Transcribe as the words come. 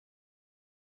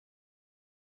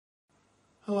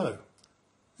Hello,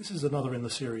 this is another in the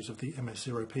series of the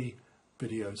MS0P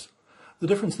videos. The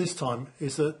difference this time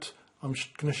is that I'm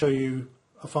going to show you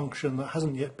a function that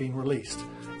hasn't yet been released.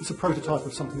 It's a prototype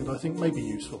of something that I think may be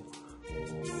useful.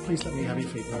 Please let me have your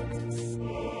feedback.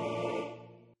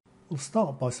 We'll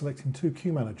start by selecting two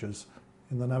queue managers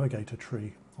in the navigator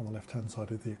tree on the left hand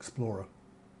side of the Explorer.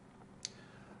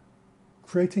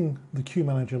 Creating the queue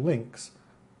manager links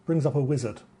brings up a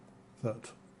wizard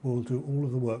that will do all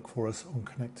of the work for us on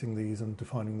connecting these and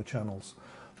defining the channels.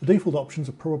 The default options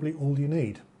are probably all you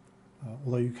need,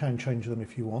 although you can change them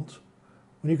if you want.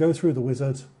 When you go through the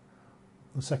wizard,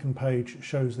 the second page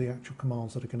shows the actual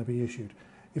commands that are going to be issued.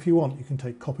 If you want, you can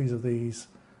take copies of these,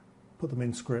 put them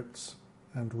in scripts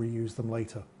and reuse them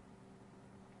later.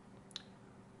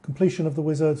 Completion of the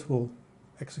wizard will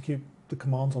execute the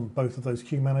commands on both of those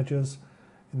queue managers.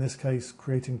 In this case,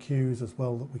 creating queues as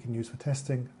well that we can use for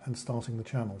testing and starting the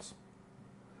channels.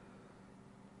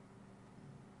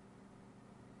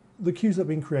 The queues that have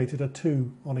been created are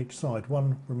two on each side,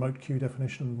 one remote queue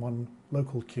definition and one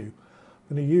local queue.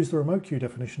 I'm going to use the remote queue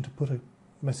definition to put a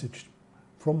message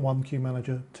from one queue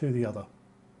manager to the other.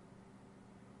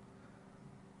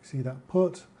 You see that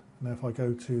put, and now if I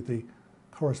go to the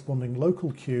corresponding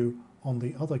local queue on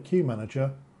the other queue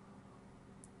manager,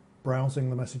 browsing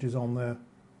the messages on there,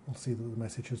 we'll see that the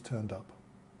message has turned up.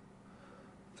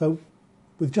 So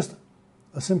with just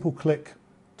a simple click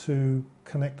to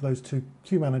connect those two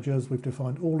queue managers, we've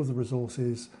defined all of the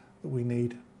resources that we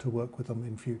need to work with them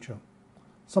in future.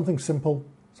 Something simple,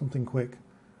 something quick,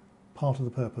 part of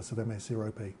the purpose of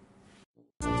MS0P.